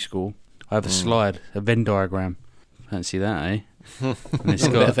secondary school, I have a slide, a Venn diagram. Fancy that, eh? And it's A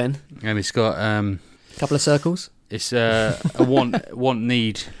bit of got, Venn. and it's got Couple of circles. it's a want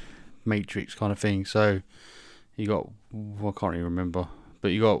need matrix kind of thing. So you got, well, I can't even remember, but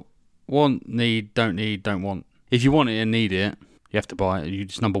you got want, need, don't want. If you want it and need it, you have to buy it.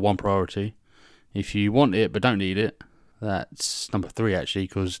 It's number one priority. If you want it but don't need it, that's number 3 actually,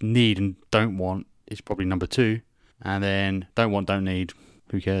 because need and don't want is probably number 2, and then don't want, don't need,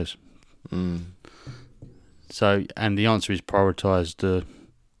 who cares? So, and the answer is prioritise the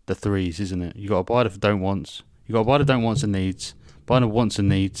 3s, isn't it? You got to buy the don't wants. You got to buy the don't wants and needs. Buy the wants and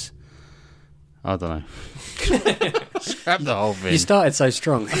needs. I don't know. Scrap the whole thing. You started so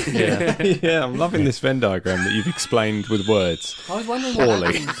strong. Yeah. Yeah, I'm loving this Venn diagram that you've explained with words. I was wondering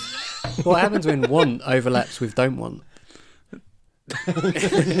Poorly. what happens when want overlaps with don't want.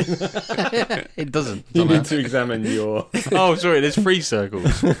 It doesn't. You need to examine your... Oh, sorry. There's 3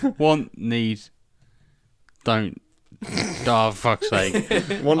 circles. Want, need, don't. Oh, fuck's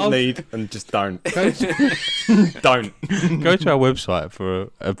sake. Want, need, and just don't. Go to our website for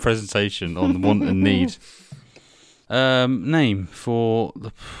a presentation on want and need. Name for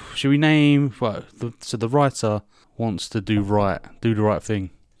the. Should we name? Well, so the writer wants to do the right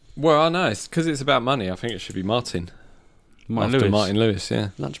thing. Well, I know, because it's about money. I think it should be Martin. Martin After Lewis. Martin Lewis, yeah.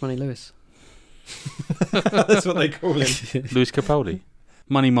 Lunch Money Lewis. That's what they call him. Lewis Capaldi.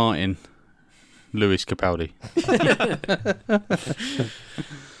 Money Martin. Lewis Capaldi.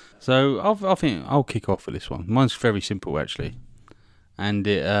 So I think I'll kick off with this one. Mine's very simple actually, and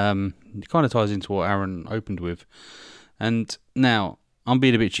it kind of ties into what Aaron opened with. And now I'm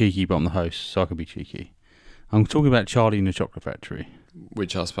being a bit cheeky, but I'm the host, so I can be cheeky. I'm talking about Charlie and the Chocolate Factory.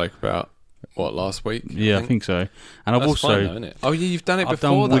 Which I spoke about, last week? Yeah, I think so. And I've That's also fine, though, isn't it? Oh, yeah, you've done it I've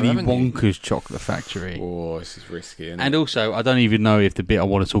before, done though, Willy haven't you? Wonka's Chocolate Factory. Oh, this is risky, isn't And it? also, I don't even know if the bit I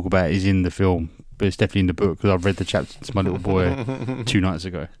want to talk about is in the film, but it's definitely in the book because I've read the chapter to my little boy 2 nights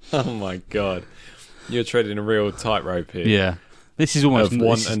ago. Oh, my God. You're treading a real tightrope here. Yeah. This is almost... Of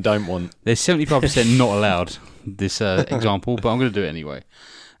want and don't want. There's 75% not allowed, this example, but I'm going to do it anyway.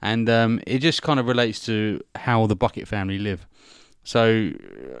 And it just kind of relates to how the Bucket family live. So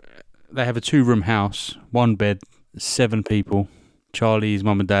they have a 2-room house, 1 bed, 7 people. Charlie, his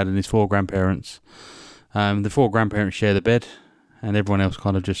mum and dad, and his 4 grandparents. The 4 grandparents share the bed, and everyone else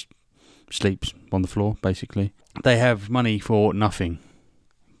kind of just sleeps on the floor, basically. They have money for nothing.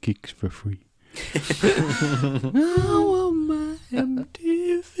 Gigs for free.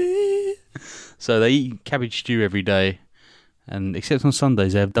 So they eat cabbage stew every day, and except on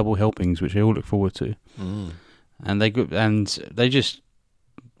Sundays they have double helpings, which they all look forward to. And they just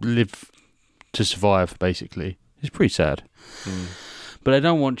live to survive, basically. It's pretty sad. But they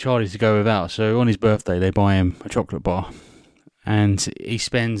don't want Charlie to go without, so on his birthday they buy him a chocolate bar, and he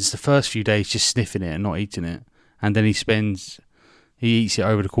spends the first few days just sniffing it and not eating it, and then he eats it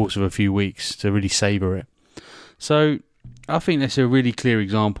over the course of a few weeks to really savour it. So I think that's a really clear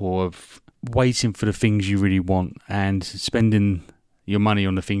example of waiting for the things you really want and spending your money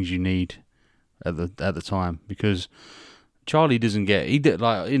on the things you need at the time, because Charlie doesn't get,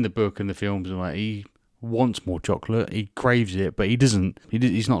 like in the book and the films, and like he wants more chocolate, he craves it, but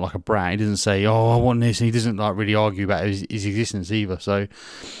he's not like a brat. He doesn't say, oh, I want this, and he doesn't like really argue about his existence either. So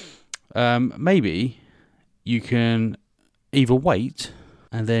maybe you can either wait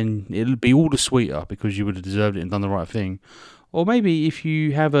and then it'll be all the sweeter because you would have deserved it and done the right thing, or maybe if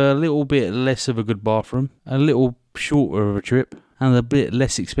you have a little bit less of a good bathroom, a little shorter of a trip, and a bit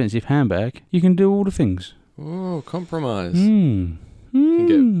less expensive handbag, you can do all the things. Oh, compromise. can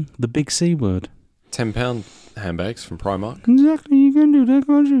get- the big C word. £10 handbags from Primark. Exactly, you can do that,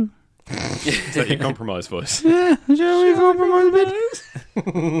 can't you? Is that your compromise voice? Yeah, shall we compromise a bit?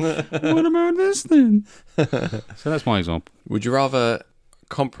 What about this then? So that's my example. Would you rather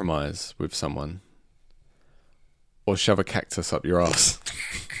compromise with someone or shove a cactus up your ass?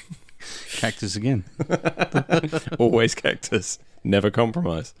 Cactus again. Always cactus. Never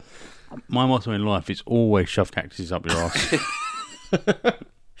compromise. My motto in life is always shove cactuses up your ass.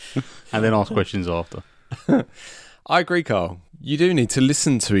 and then ask questions after. I agree, Carl. You do need to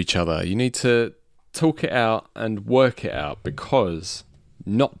listen to each other. You need to talk it out and work it out, because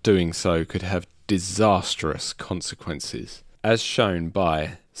not doing so could have disastrous consequences, as shown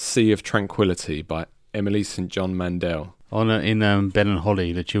by Sea of Tranquility by Emily St. John Mandel. In Ben and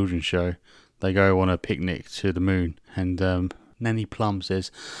Holly, the children's show, they go on a picnic to the moon, and Nanny Plum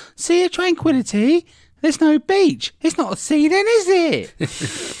says, "Sea of Tranquility? There's no beach. It's not a sea then, is it?"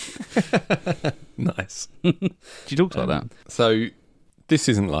 Nice. She talks like that. So this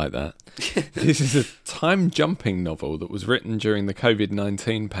isn't like that. This is a time-jumping novel that was written during the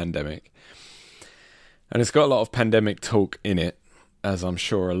COVID-19 pandemic. And it's got a lot of pandemic talk in it, as I'm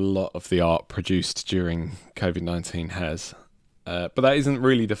sure a lot of the art produced during COVID-19 has. But that isn't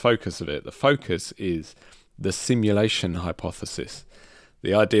really the focus of it. The focus is the simulation hypothesis.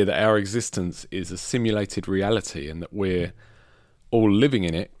 The idea that our existence is a simulated reality and that we're all living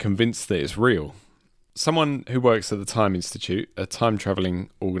in it, convinced that it's real. Someone who works at the Time Institute, a time-travelling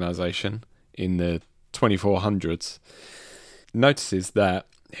organisation in the 2400s, notices that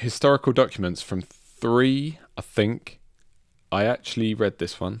historical documents from I actually read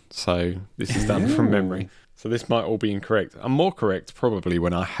this one, so this is done from memory. So this might all be incorrect. I'm more correct probably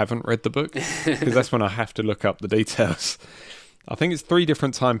when I haven't read the book, because that's when I have to look up the details. I think it's 3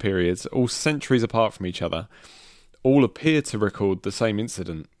 different time periods, all centuries apart from each other, all appear to record the same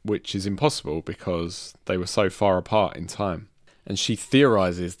incident, which is impossible because they were so far apart in time. And she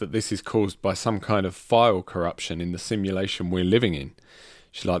theorises that this is caused by some kind of file corruption in the simulation we're living in.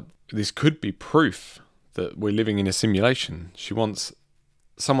 She's like, this could be proof that we're living in a simulation. She wants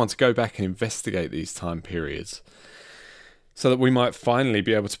someone to go back and investigate these time periods so that we might finally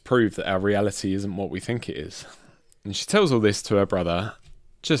be able to prove that our reality isn't what we think it is. And she tells all this to her brother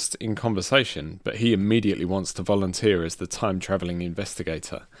just in conversation, but he immediately wants to volunteer as the time-travelling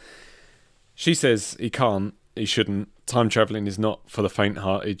investigator. She says he can't, he shouldn't. Time travelling is not for the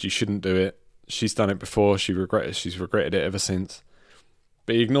faint-hearted, you shouldn't do it. She's done it before, she's regretted it ever since.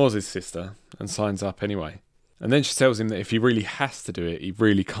 But he ignores his sister and signs up anyway. And then she tells him that if he really has to do it, he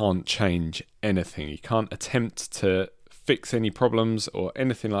really can't change anything. He can't attempt to fix any problems or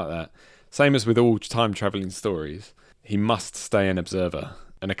anything like that. Same as with all time-travelling stories, he must stay an observer.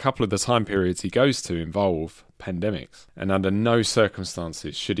 And a couple of the time periods he goes to involve pandemics. And under no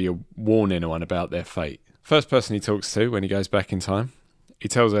circumstances should he warn anyone about their fate. First person he talks to when he goes back in time, he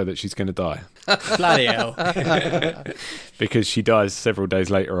tells her that she's going to die. Bloody hell. Because she dies several days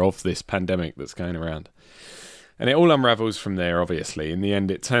later of this pandemic that's going around. And it all unravels from there, obviously. In the end,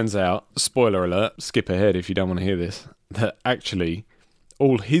 it turns out, spoiler alert, skip ahead if you don't want to hear this, that actually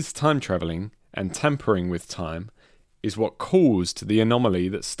all his time travelling and tampering with time is what caused the anomaly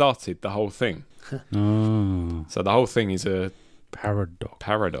that started the whole thing. Oh, So the whole thing is a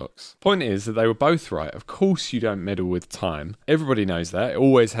paradox. Point is that they were both right. Of course you don't meddle with time. Everybody knows that. It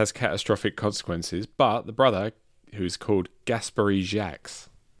always has catastrophic consequences. But the brother, who's called Gaspari Jacques,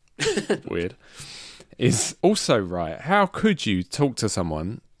 weird, is also right. How could you talk to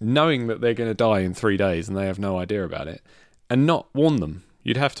someone knowing that they're going to die in 3 days and they have no idea about it and not warn them?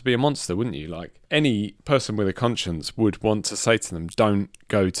 You'd have to be a monster, wouldn't you? Like, any person with a conscience would want to say to them, don't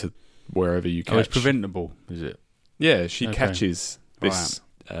go to wherever you catch. it's preventable, is it? Yeah, she Okay. catches this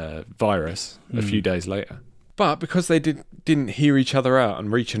virus a few days later. But because they didn't hear each other out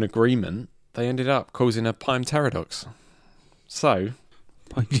and reach an agreement, they ended up causing a time paradox. So,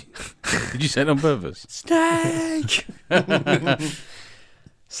 Did you say it on purpose? Snake!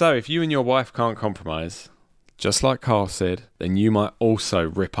 so if you and your wife can't compromise, just like Carl said, then you might also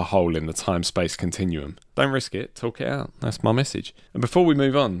rip a hole in the time-space continuum. Don't risk it, talk it out. That's my message. And before we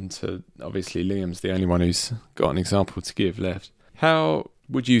move on to, obviously, Liam's the only one who's got an example to give left. How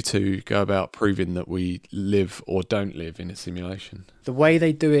would you two go about proving that we live or don't live in a simulation? The way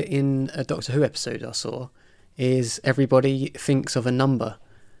they do it in a Doctor Who episode I saw is everybody thinks of a number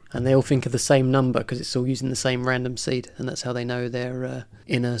and they all think of the same number because it's all using the same random seed, and that's how they know they're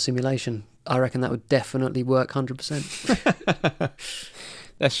in a simulation. I reckon that would definitely work 100%.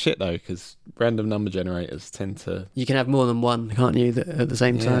 That's shit though, because random number generators tend to You can have more than one, can't you, at the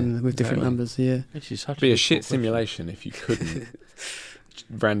same Yeah, time with different exactly. numbers, yeah. This is such be a difficult shit question. simulation if you couldn't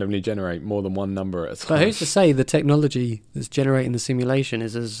randomly generate more than one number at a time. But who's to say the technology that's generating the simulation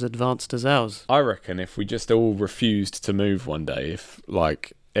is as advanced as ours? I reckon if we just all refused to move one day, if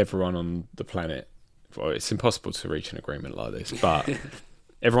like everyone on the planet, well, it's impossible to reach an agreement like this, but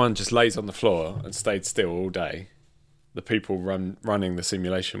everyone just lays on the floor and stayed still all day, the people running the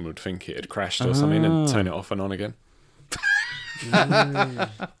simulation would think it had crashed or something and turn it off and on again.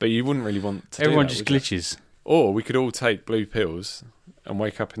 But you wouldn't really want to Everyone do that, just would you? glitches. Or we could all take blue pills and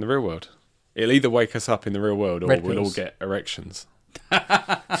wake up in the real world. It'll either wake us up in the real world or Red we'll all pills. get erections.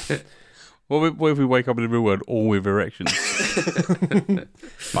 What if we wake up in the real world all with erections?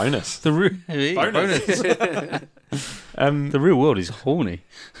 Bonus. The Bonus. The real world is horny.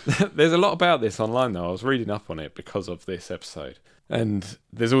 There's a lot about this online, though. I was reading up on it because of this episode. And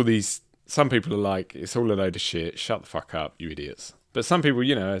there's all these... Some people are like, it's all a load of shit. Shut the fuck up, you idiots. But some people,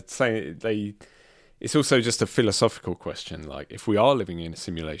 are saying they... It's also just a philosophical question. Like, if we are living in a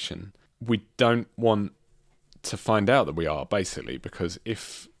simulation, we don't want to find out that we are, basically, because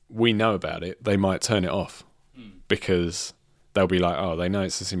if we know about it, they might turn it off. Because they'll be like, oh, they know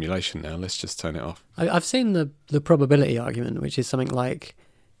it's a simulation now, let's just turn it off. I've seen the probability argument, which is something like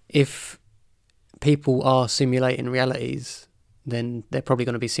if people are simulating realities, then they're probably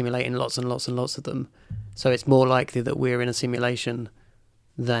going to be simulating lots and lots and lots of them. So it's more likely that we're in a simulation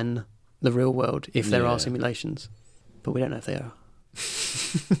than the real world if there Yeah. are simulations. But we don't know if they are.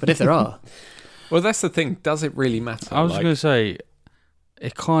 But if there are, Well, that's the thing. Does it really matter? I was going to say,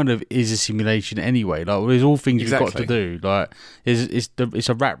 it kind of is a simulation anyway. Like, there's all things you've got Exactly. to do. Like, it's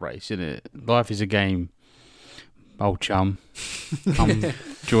a rat race, isn't it? Life is a game. Old chum, come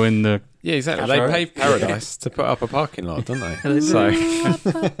join the. Yeah, exactly. That's They right. pave paradise to put up a parking lot, don't they? So,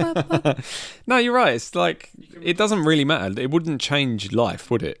 no, you're right. It's like it doesn't really matter. It wouldn't change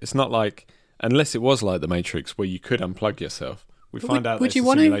life, would it? It's not like unless it was like the Matrix, where you could unplug yourself. We But find would- out would that you it's a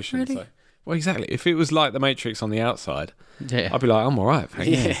want to, simulation. really? So. Well, exactly. If it was like the Matrix on the outside, Yeah, I'd be like, I'm all right.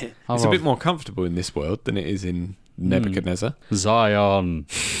 Thanks. yeah. It's a bit more comfortable in this world than it is in Nebuchadnezzar. Zion.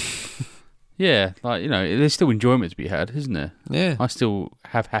 Yeah, like, there's still enjoyment to be had, isn't there? Yeah, I still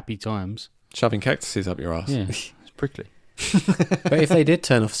have happy times. shoving cactuses up your ass. Yeah, it's prickly. But if they did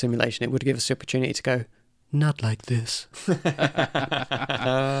turn off simulation, it would give us the opportunity to go, not like this.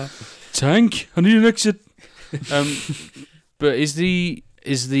 Tank, I need an exit. But is the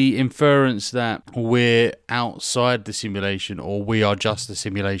inference that we're outside the simulation, or we are just the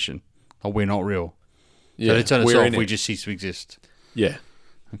simulation, or we're not real? So they turn us we're off, in we it. just cease to exist. Yeah,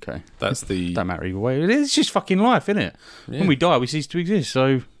 Okay, that's the. don't matter either way. It's just fucking life, isn't it? Yeah. When we die, we cease to exist.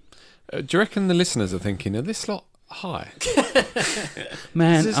 So, Do you reckon the listeners are thinking, are this lot high?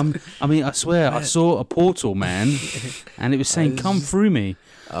 man, This is- I swear, I saw a portal, man, and it was saying, "Come through me."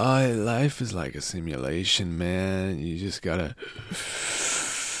 Oh, life is like a simulation, man. You just gotta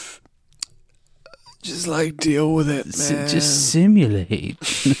just like deal with it, man. Just simulate.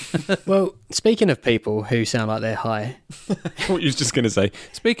 Well, speaking of people who sound like they're high, what you was just gonna say.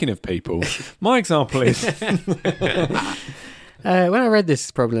 Speaking of people, my example is when I read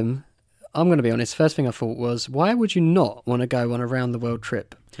this problem, I'm going to be honest, first thing I thought was, why would you not want to go on a round the world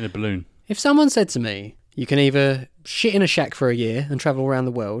trip? In a balloon. If someone said to me, you can either shit in a shack for a year and travel around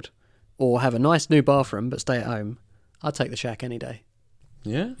the world, or have a nice new bathroom but stay at home, I'd take the shack any day.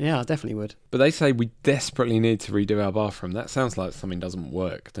 yeah. Yeah, I definitely would. But they say we desperately need to redo our bathroom. That sounds like something doesn't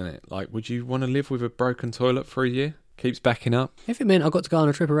work, doesn't it? Like, would you want to live with a broken toilet for a year? Keeps backing up. If it meant I got to go on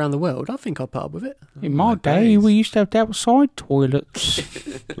a trip around the world, I think I'd put up with it. In my day, days. we used to have outside toilets.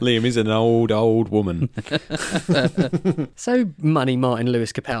 Liam is an old woman. So, Money Martin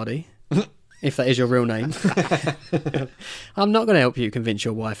Lewis Capaldi, if that is your real name, I'm not going to help you convince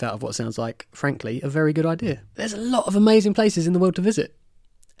your wife out of what sounds like, frankly, a very good idea. There's a lot of amazing places in the world to visit.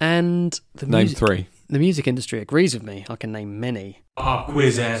 And the Name music, 3. the music industry agrees with me. I can name many.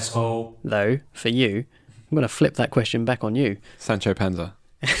 Quiz asshole. Though, for you, I'm going to flip that question back on you. Sancho Panza.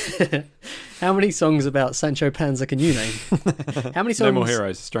 How many songs about Sancho Panza can you name? How many No songs More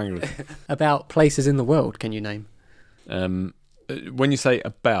Heroes. Stranglers. about places in the world can you name? When you say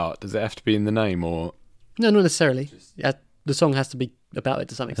about, does it have to be in the name or? No, not necessarily. Yeah, the song has to be about it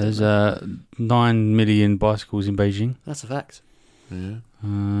to some extent. There's 9 million bicycles in Beijing. That's a fact. Yeah.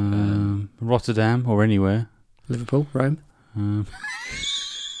 Rotterdam or anywhere. Liverpool, Rome.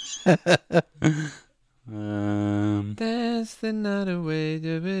 That's the night away.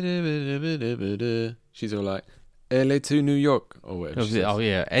 She's all like, LA to New York or whatever. she says. Oh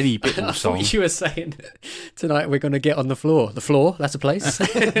yeah, any I Pitbull song. thought you were saying tonight we're going to get on the floor. The floor, that's a place.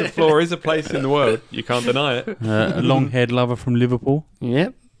 The floor is a place in the world. You can't deny it. A long-haired lover from Liverpool.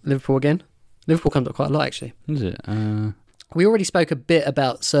 Yep, Liverpool again. Liverpool comes up quite a lot, actually. Is it? We already spoke a bit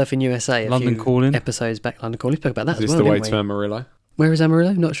about Surfing USA a London few Calling. episodes back. London Calling. We spoke about that Is as this well, the way didn't to we? Amarillo? Where is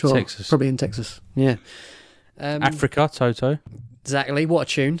Amarillo? Not sure. Texas. Probably in Texas. Yeah. Africa, Toto. Exactly. What a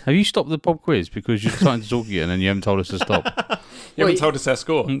tune. Have you stopped the pop quiz because you're starting to talk again and you haven't told us to stop? You Well, haven't told us our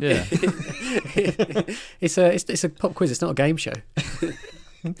score. Yeah. It's a pop quiz. It's not a game show.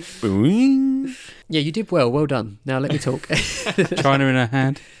 Boing. Yeah, you did well. Well done. Now let me talk. China in her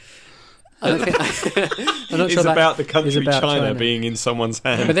hand. I don't think, I'm not It's sure that about the is country about China being in someone's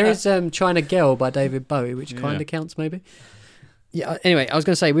hand. But there is China Girl by David Bowie, which kind Yeah. of counts, maybe. Yeah. Anyway, I was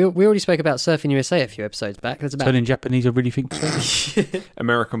going to say we already spoke about Surfing USA a few episodes back. There's about Turning Japanese, I really think so.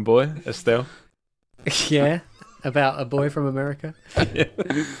 American Boy, Estelle. yeah, about a boy from America.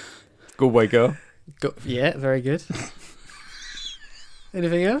 Good way, girl. Yeah, very good.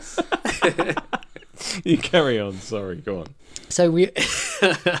 Anything else? You carry on. Sorry, go on. So we,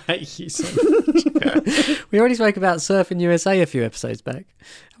 I hate you so much. We already spoke about Surfing USA a few episodes back.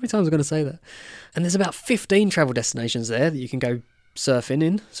 How many times am I going to say that? And there's about 15 travel destinations there that you can go surfing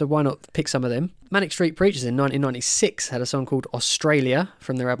in. So why not pick some of them? Manic Street Preachers in 1996 had a song called Australia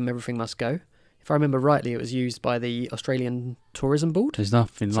from their album Everything Must Go. If I remember rightly, it was used by the Australian Tourism Board. There's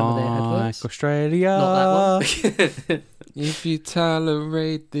nothing Some of their like adverts. Australia. Not that one. If you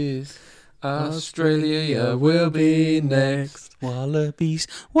tolerate this, Australia will be next. Wallabies,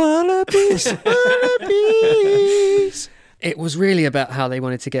 wallabies, wallabies. It was really about how they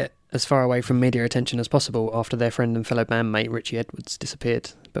wanted to get as far away from media attention as possible after their friend and fellow bandmate Richie Edwards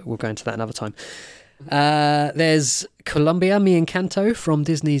disappeared, but we'll go into that another time. There's Colombia, Mi Encanto from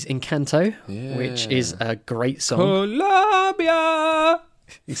Disney's Encanto, which is a great song. Colombia.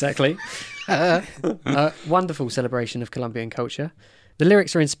 Exactly. A wonderful celebration of Colombian culture. The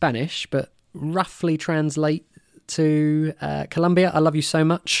lyrics are in Spanish, but roughly translate to Colombia, I love you so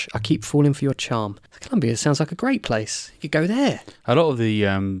much, I keep falling for your charm. Colombia sounds like a great place. You could go there. A lot of the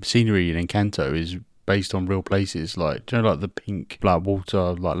scenery in Encanto is based on real places, like, do you know, like the pink, like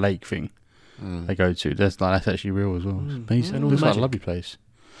water, like lake thing they go to. That's actually real as well. It's amazing. And all It looks the like a magic. lovely place.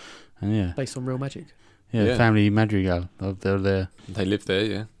 And yeah, Based on real magic. Yeah. Family Madrigal. They're there. They live there,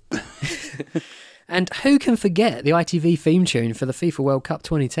 yeah. And who can forget the ITV theme tune for the FIFA World Cup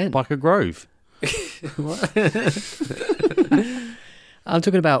 2010? Like a grove. I'm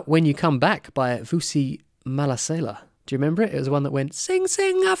talking about When You Come Back by Vusi Mallasela. Do you remember it? It was the one that went, sing,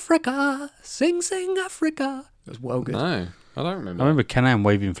 sing, Africa, sing, sing, Africa. It was well good. No, I don't remember. I remember Canaan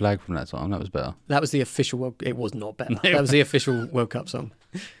waving flag from that time. That was better. That was the official World... It was not better. That was the official World Cup song.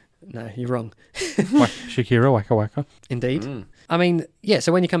 No, you're wrong. Shakira, Waka Waka. Indeed. I mean, yeah,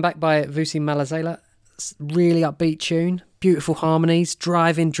 so When You Come Back by Vusi Mallasela, really upbeat tune, beautiful harmonies,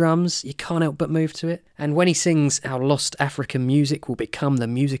 driving drums, you can't help but move to it. And when he sings, our lost African music will become the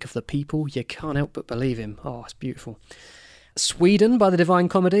music of the people, you can't help but believe him. Oh, it's beautiful. Sweden by the Divine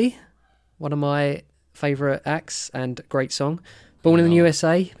Comedy, one of my favourite acts and great song. Born in the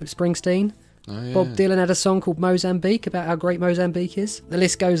USA with Springsteen. Oh, yeah. Bob Dylan had a song called Mozambique about how great Mozambique is. The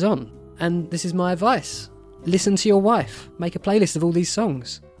list goes on. And this is my advice. Listen to your wife. Make a playlist of all these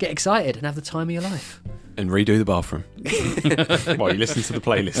songs. Get excited and have the time of your life. And redo the bathroom. While you listen to the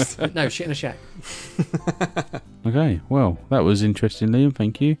playlist. No, shit in a shack. Okay, well, that was interesting, Liam.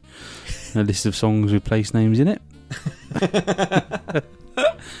 Thank you. A list of songs with place names in it. Didn't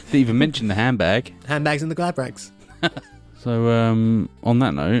even mention the handbag. Handbags and the glad rags. So, on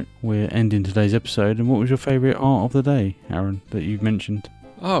that note, we're ending today's episode. And what was your favourite art of the day, Aaron, that you've mentioned?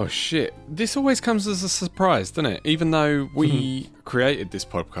 Oh, shit. This always comes as a surprise, doesn't it? Even though we created this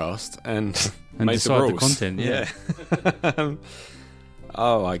podcast and made the decide the rules. content, yeah.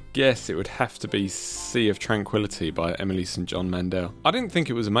 Oh, I guess it would have to be Sea of Tranquility by Emily St. John Mandel. I didn't think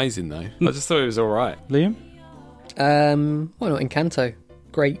it was amazing, though. I just thought it was all right. Liam? Why not Encanto?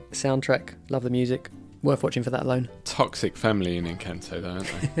 Great soundtrack. Love the music. Worth watching for that alone. Toxic family in Encanto, though,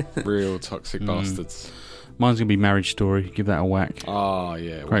 aren't they? Real toxic bastards. Mine's going to be Marriage Story. Give that a whack. Oh,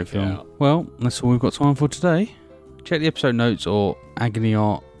 yeah. Great work it film. out. Well, that's all we've got time for today. Check the episode notes or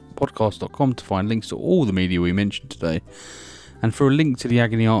agonyartpodcast.com to find links to all the media we mentioned today. And for a link to the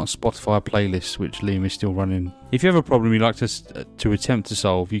Agony Art Spotify playlist, which Liam is still running. If you have a problem you'd like us to attempt to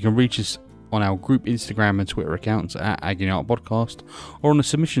solve, you can reach us on our group Instagram and Twitter accounts at Agony Art Podcast or on the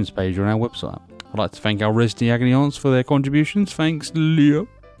submissions page on our website. I'd like to thank our resident Agony Arts for their contributions. Thanks, Liam.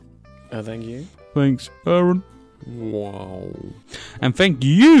 Thank you. Thanks, Aaron. Wow. And thank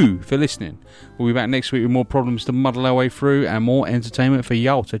you for listening. We'll be back next week with more problems to muddle our way through and more entertainment for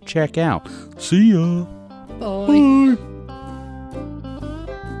y'all to check out. See ya. Bye.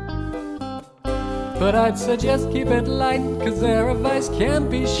 But I'd suggest keep it light, 'cause their advice can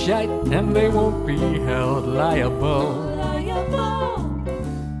be shite, and they won't be held liable.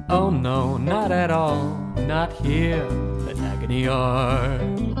 Oh no, not at all, not here at Agony Art.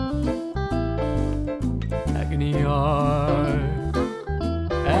 Agony Art.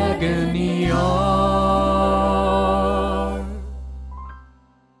 Agony Art.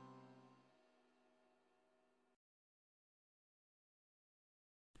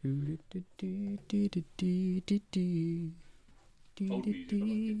 Do, do, do, do, do, do, do.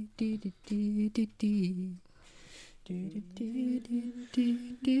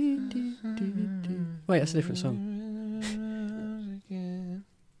 Wait, that's a different song.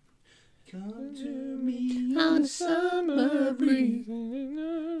 On the summer breeze,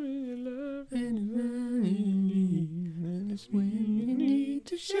 when you need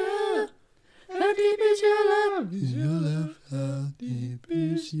to show how deep is your love? Is your love? How deep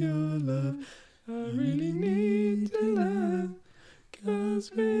is your love? I really need to love,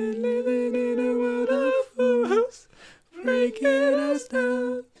 'cause we're living in a world of fools, breaking us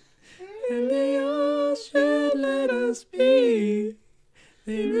down, and they all should let us be.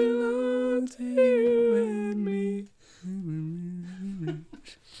 They belong to you and me.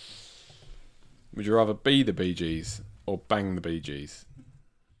 Would you rather be the Bee Gees or bang the Bee Gees?